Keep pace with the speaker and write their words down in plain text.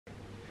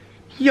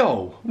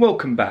Yo,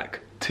 welcome back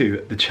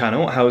to the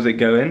channel. How's it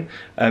going?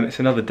 It's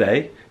another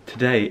day.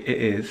 Today it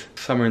is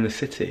Summer in the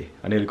City.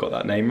 I nearly got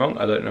that name wrong,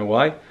 I don't know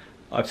why.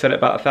 I've said it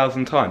about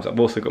 1,000 times. I've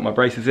also got my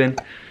braces in,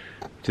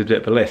 which is a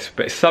bit of a list.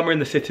 But it's Summer in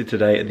the City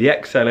today at the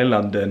ExCeL in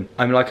London.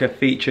 I'm like a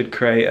featured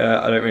creator.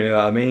 I don't really know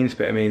what that means,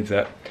 but it means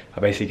that I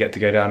basically get to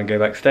go down and go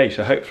backstage.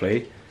 So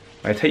hopefully,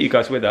 I'm gonna take you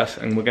guys with us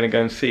and we're gonna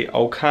go and see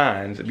all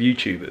kinds of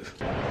YouTubers.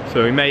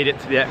 So we made it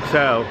to the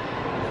ExCeL.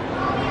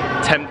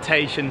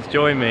 Temptations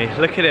join me.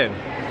 Look at him.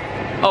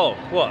 Oh,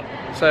 what?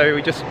 So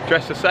we just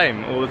dress the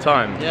same all the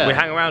time? Yeah. We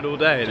hang around all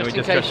day and then we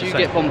just dress the same? In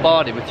case you get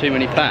bombarded with too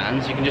many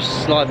fans, you can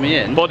just slide me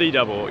in. Body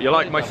double. You're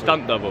like my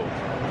stunt double.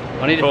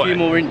 I need a few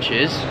more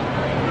inches.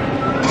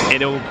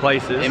 In all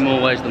places. In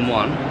more ways than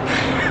one.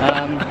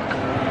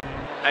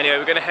 Anyway,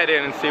 we're gonna head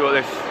in and see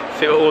what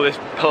all this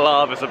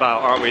palaver's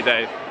about, aren't we,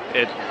 Dave?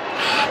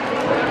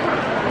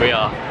 We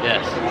are,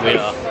 yes, we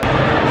are.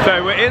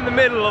 So we're in the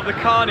middle of the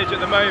carnage at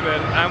the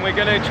moment and we're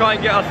gonna try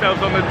and get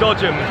ourselves on the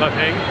dodgems, I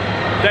think.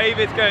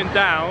 David's going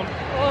down.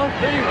 I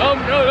think I'm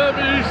gonna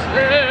be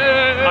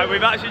sick. And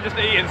we've actually just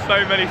eaten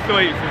so many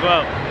sweets as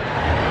well.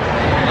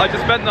 I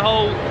just spent the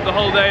whole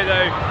day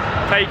though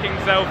taking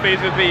selfies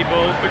with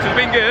people, which has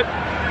been good.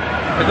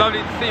 It's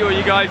lovely to see all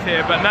you guys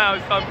here, but now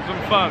it's time for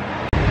some fun.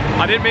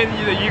 I didn't mean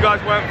that you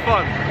guys weren't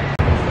fun.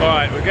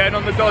 Alright, we're going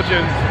on the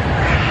dodgems.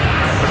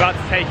 We're about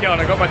to take it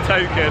on. I got my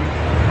token.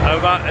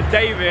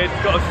 David's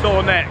got a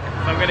sore neck,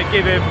 so I'm going to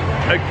give him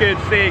a good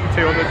seeing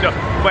to on the job.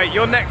 Wait,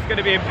 your neck's going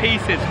to be in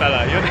pieces,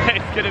 fella. Your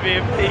neck's going to be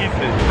in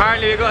pieces.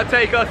 Apparently we've got to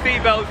take our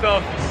seatbelts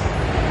off.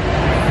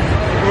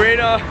 We're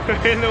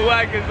in the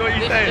wagons, what are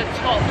you saying? This is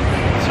the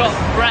top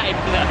brave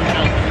for that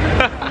job.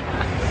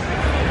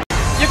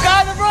 You're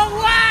going the wrong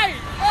way!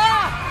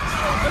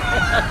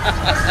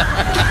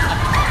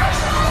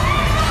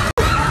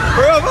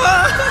 Brother!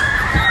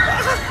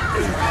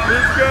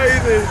 This is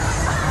crazy.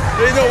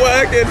 He's not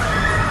working.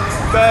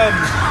 Bam.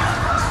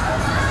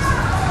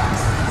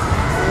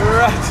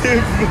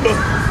 Ratted.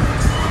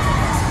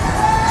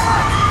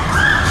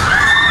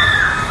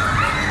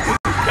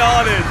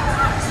 Carnage.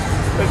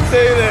 Let's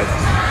do this.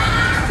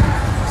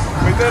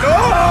 We did. Oh!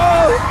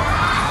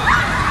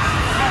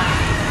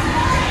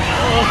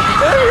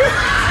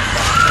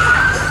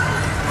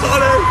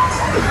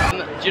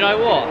 Do you know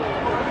what?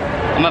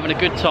 I'm having a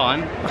good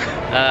time.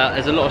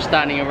 There's a lot of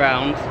standing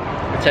around,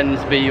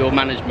 pretending to be your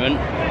management.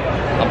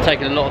 I'm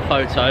taking a lot of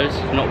photos,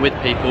 not with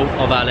people,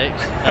 of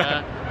Alex.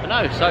 But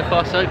no, so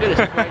far so good, it's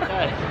a great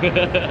day.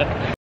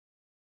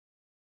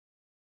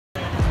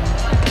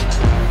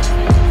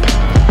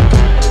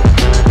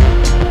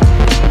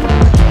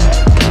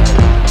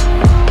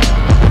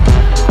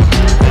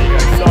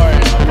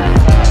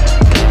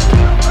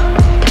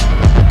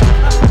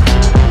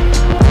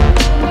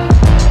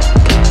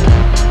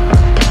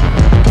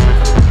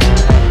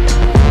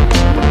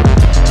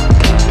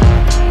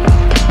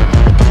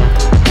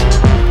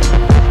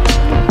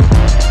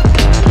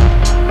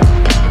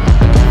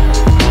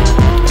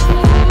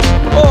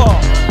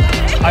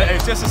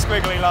 Just a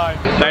squiggly line.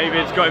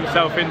 David's got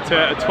himself into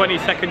a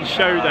 20-second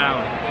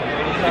showdown.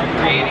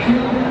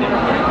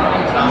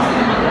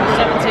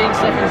 17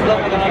 seconds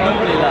longer than I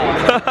normally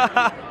last.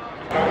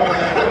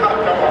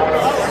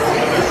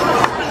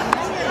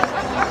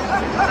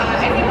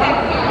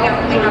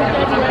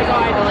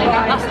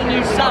 That's the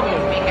new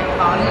saddle.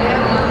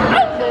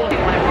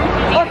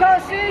 I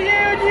can't see you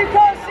and you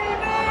can't see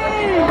me!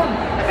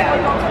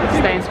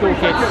 Stay in school,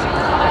 kids.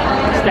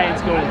 Stay in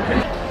school.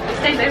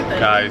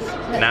 Guys,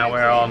 now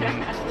we're on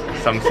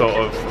some sort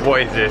of,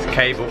 what is this,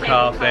 cable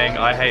car thing?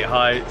 I hate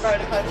heights.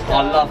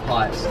 I love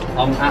heights.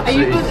 I'm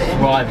absolutely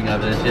thriving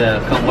over this,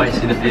 yeah. I can't wait to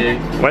see the view.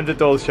 When's the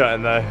doors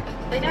shutting though?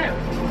 They don't.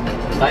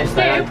 They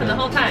stay open the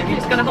whole time. You're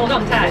just going to hold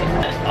on tight.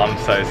 I'm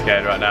so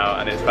scared right now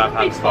and it's Van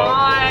Ham's fault.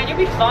 You'll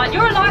be fine.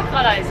 You're a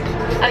lifeguard, Alex.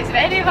 If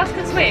any of us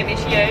can swim,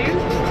 it's you.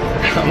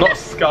 I'm not a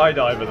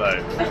skydiver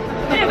though.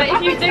 Yeah, but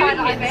if you do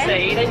hit the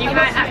sea, then you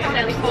might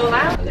accidentally fall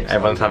out.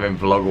 Everyone's having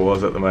vlog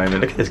wars at the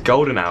moment. Look at this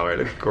golden hour, it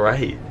looks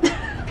great.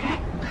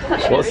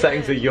 What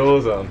settings are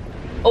yours on?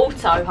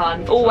 Auto,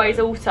 hun. Always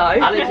auto.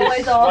 Alex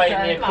is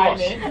swaying me across.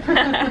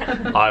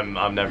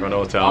 I'm never on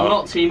auto. I'm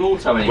not team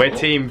auto anymore. We're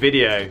team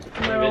video.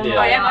 Video.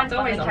 Oh, yeah, mine's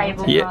always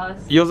cable cars.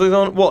 Yours is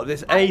on what?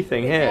 This A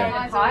thing here?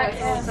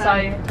 Yeah, so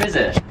is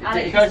it?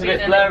 It goes a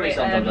bit blurry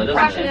sometimes though,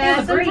 doesn't it?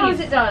 Yeah,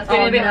 sometimes it does. It's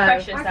getting a bit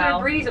precious now. I feel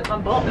a breeze up my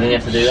butt. And then you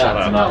have to do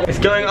that. It's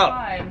going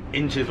up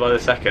inches by the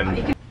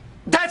second.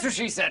 That's what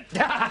she said!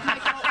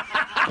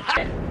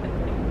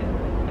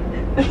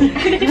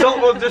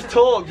 Just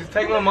talk, just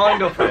take my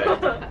mind off it.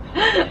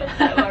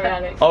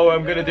 Oh,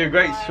 I'm gonna do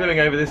great swimming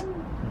over this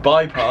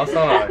bypass,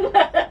 aren't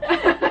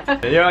I?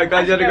 You alright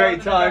guys, you had a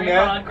great time,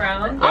 yeah?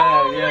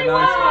 Yeah,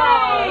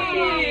 nice one.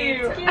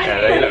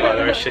 Yeah, they look like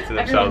they're shitting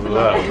themselves as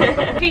well.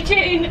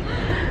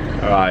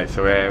 Alright,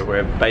 so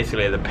we're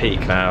basically at the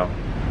peak now.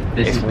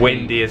 It's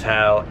windy as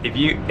hell.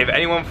 If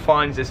anyone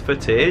finds this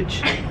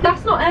footage,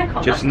 that's not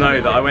aircon. Just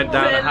know that I went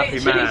down a happy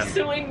man.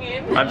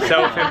 Swinging. I'm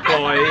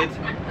self-employed.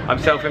 I'm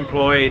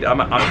self-employed. I'm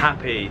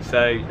happy.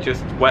 So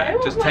just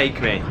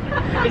take me.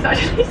 It's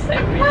actually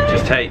so weird.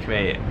 Just take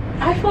me.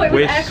 I thought it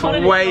was We're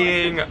aircon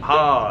swaying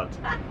hard.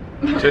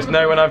 Just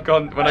know when I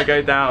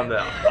go down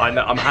that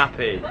I'm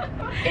happy.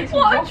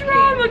 What a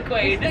drama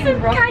queen! There's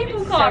a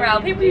cable car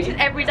out. People use it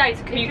every day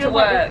to commute to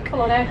work,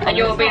 and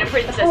you're being a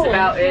princess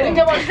about it. Think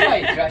how much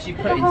weight you actually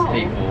put into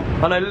people.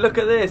 Oh no, look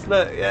at this,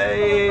 look,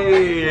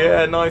 yay,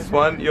 yeah, nice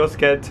one, you're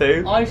scared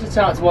too. I used to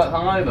turn up to work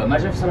hungover.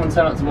 Imagine if someone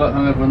turned up to work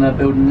hungover and they're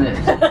building this.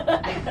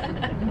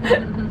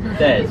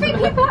 Dead. You think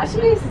people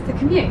actually use this to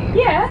commute?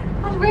 Yeah.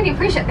 I really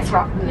appreciate this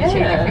rather than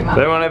tune every Has month.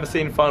 anyone ever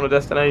seen Final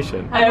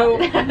Destination? Oh,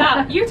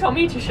 now you told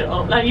me to shut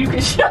up. Now you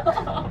can shut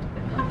up.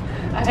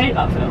 I hate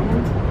that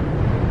film.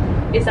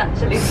 It's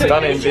actually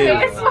Stunning view.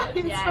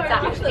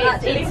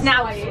 It's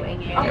now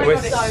swinging.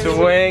 We're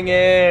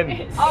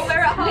swinging. Oh, we're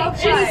at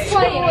halfway. She's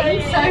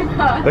swaying so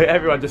much. Look,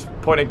 everyone just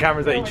pointing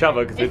cameras at each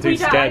other because we're If too we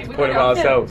scared die, to we point them go at downhill. ourselves.